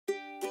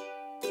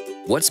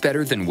What's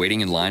better than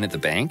waiting in line at the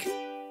bank?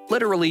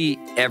 Literally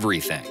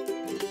everything.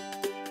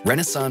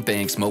 Renasant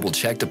Bank's mobile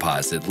check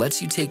deposit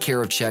lets you take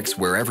care of checks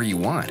wherever you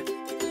want.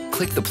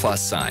 Click the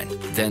plus sign,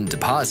 then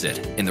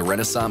Deposit in the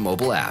Renasant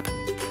Mobile app.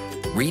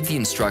 Read the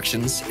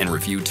instructions and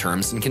review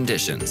terms and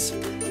conditions.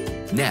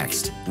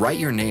 Next, write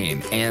your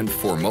name and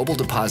for mobile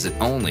deposit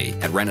only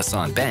at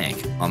Renasant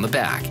Bank on the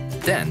back,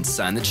 then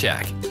sign the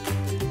check.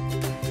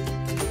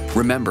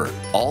 Remember,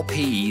 all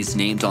payees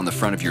named on the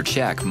front of your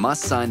check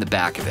must sign the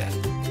back of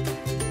it.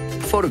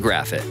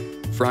 Photograph it,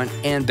 front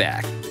and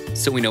back,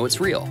 so we know it's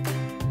real.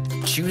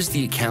 Choose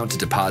the account to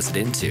deposit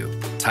into,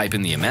 type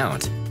in the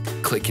amount,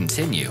 click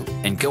Continue,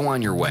 and go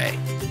on your way.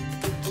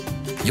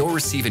 You'll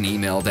receive an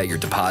email that your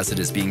deposit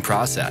is being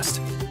processed.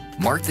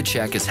 Mark the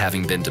check as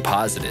having been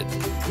deposited,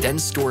 then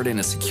store it in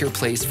a secure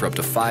place for up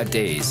to 5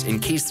 days in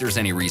case there's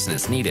any reason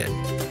it's needed.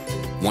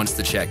 Once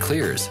the check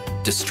clears,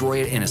 destroy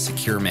it in a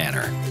secure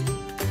manner.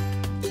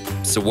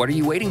 So what are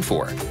you waiting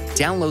for?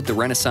 Download the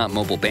Renasant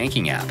Mobile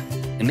Banking app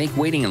and make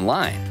waiting in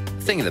line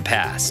a thing of the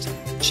past.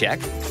 Check,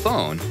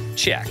 phone,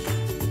 check.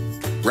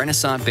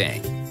 Renasant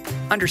Bank.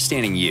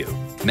 Understanding you.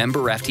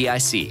 Member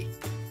FDIC.